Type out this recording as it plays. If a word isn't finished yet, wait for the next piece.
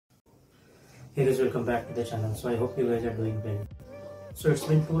Hey guys, welcome back to the channel. So I hope you guys are doing well. So it's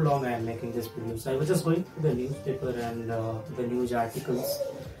been too long I am making this video. So I was just going through the newspaper and the news articles,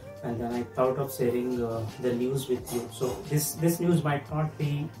 and then I thought of sharing the news with you. So this news might not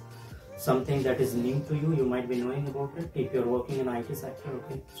be something that is new to you. You might be knowing about it if you're working in IT sector.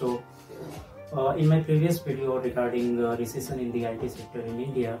 Okay. So in my previous video regarding recession in the IT sector in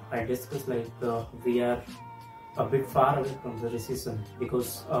India, I discussed we are a bit far away from the recession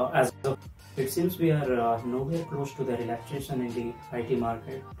because as of it seems we are nowhere close to the relaxation in the IT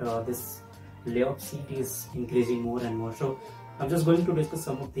market. This layoff seat is increasing more and more. So I'm just going to discuss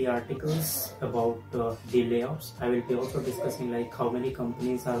some of the articles about the layoffs. I will be also discussing like how many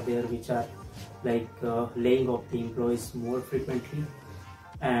companies are there which are laying off the employees more frequently,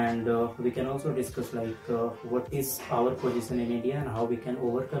 and we can also discuss what is our position in India and how we can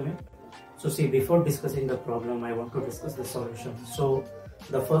overcome it. So see, before discussing the problem, I want to discuss the solution. So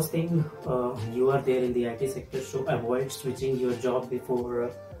the first thing, you are there in the IT sector, so avoid switching your job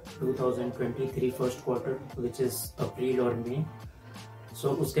before 2023 first quarter, which is April or May.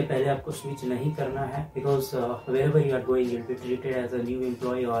 So उसके पहले आपको switch नहीं करना है because wherever you are going, you'll be treated as a new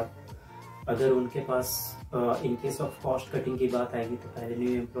employee. और अगर उनके पास in case of cost cutting की बात आएगी तो पहले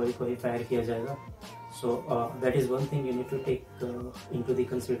new employee को ही fire किया जाएगा. So that is one thing you need to take into the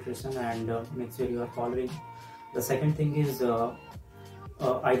consideration and make sure you are following. The second thing is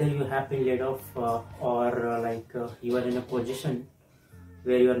either you have been laid off or you are in a position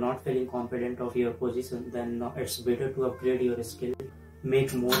where you are not feeling confident of your position, then it's better to upgrade your skill,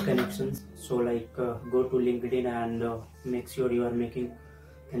 make more connections. So go to LinkedIn and make sure you are making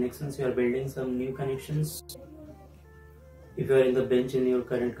connections, you are building some new connections. If you are in the bench in your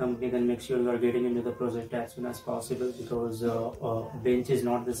current company, then make sure you are getting into the project as soon as possible because bench is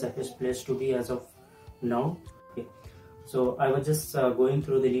not the safest place to be as of now. Okay. So I was just going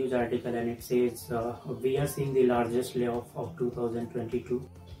through the news article and it says we are seeing the largest layoff of 2022.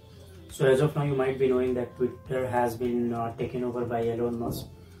 So as of now, you might be knowing that Twitter has been taken over by Elon Musk,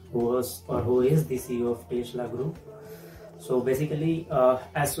 who is the CEO of Tesla Group. So basically,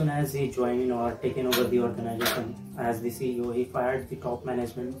 as soon as he joined or taken over the organization as the CEO, he fired the top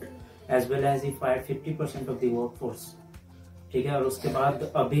management as well as he fired 50% of the workforce. ठीक है, और उसके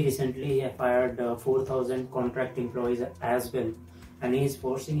बाद अभी recently he fired 4,000 contract employees as well, and he is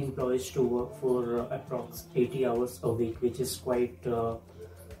forcing employees to work for approx 80 hours a week, which is quite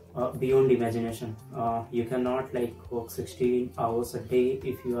beyond imagination. You cannot work 16 hours a day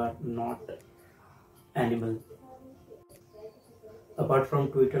if you are not animal. Apart from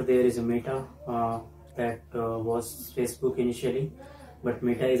Twitter, there is a Meta that was Facebook initially, but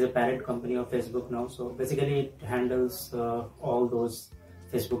Meta is a parent company of Facebook now. So basically it handles all those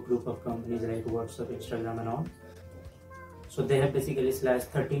Facebook group of companies like WhatsApp, Instagram and all. So they have basically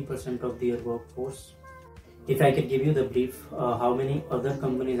slashed 13% of their workforce. If I could give you the brief, how many other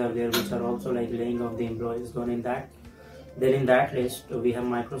companies are there which are also laying off the employees, then in that list we have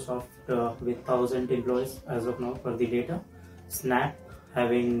Microsoft with 1,000 employees as of now for the data, Snap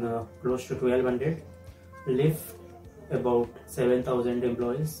having close to 1,200, Lyft about 7,000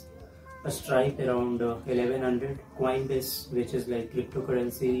 employees, Stripe around 1,100, Coinbase, which is like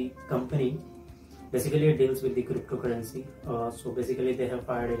cryptocurrency company, basically it deals with the cryptocurrency. So basically they have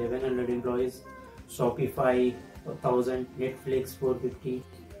fired 1,100 employees, Shopify 1,000, Netflix 450.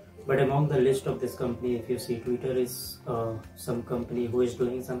 But among the list of this company, if you see, Twitter is some company who is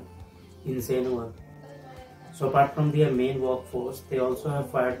doing some insane work. So apart from their main workforce, they also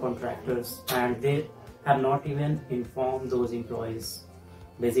have fired contractors and they have not even informed those employees.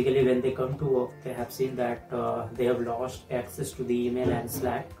 Basically, when they come to work, they have seen that they have lost access to the email and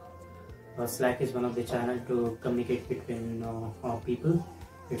Slack. Slack is one of the channels to communicate between people.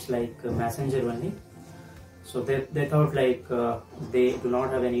 It's like a messenger only. So they thought they do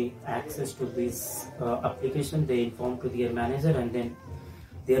not have any access to this application. They informed to their manager, and then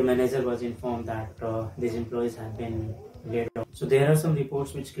their manager was informed that these employees have been laid off. So there are some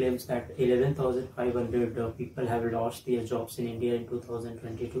reports which claims that 11,500 people have lost their jobs in India in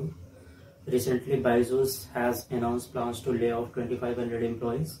 2022. Recently, Byju has announced plans to lay off 2,500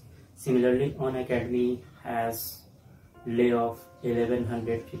 employees. Similarly, Unacademy has laid off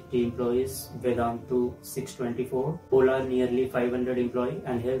 1,150 employees, Vedantu 624, Ola nearly 500 employees,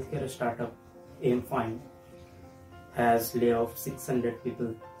 and healthcare startup FAANG has laid off 600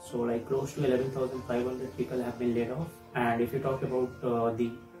 people. So close to 11,500 people have been laid off. And if you talk about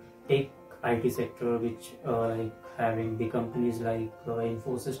the tech IT sector, which having the companies like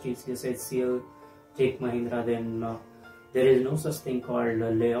Infosys, TCS, HCL, Tech Mahindra, then there is no such thing called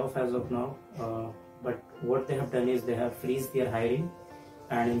layoff as of now. But what they have done is they have freezed their hiring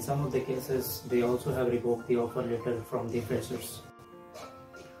and in some of the cases they also have revoked the offer letter from the freshers.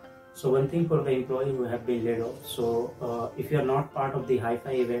 So one thing for the employee who have been laid off, so if you are not part of the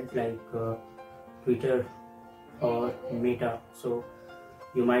hi-fi event like Twitter or Meta, so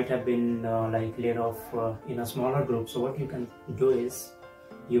you might have been like laid off in a smaller group. So what you can do is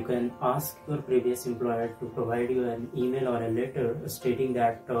you can ask your previous employer to provide you an email or a letter stating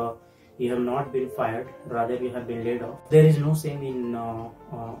that you have not been fired, rather you have been laid off. There is no shame in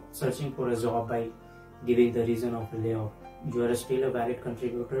searching for a job by giving the reason of a layoff. You are still a valid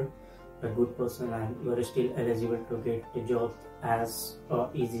contributor, a good person, and you are still eligible to get a job as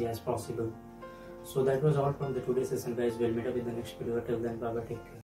easy as possible. So that was all from the today's session, guys. We'll meet up in the next video. Till then, bye bye, take care.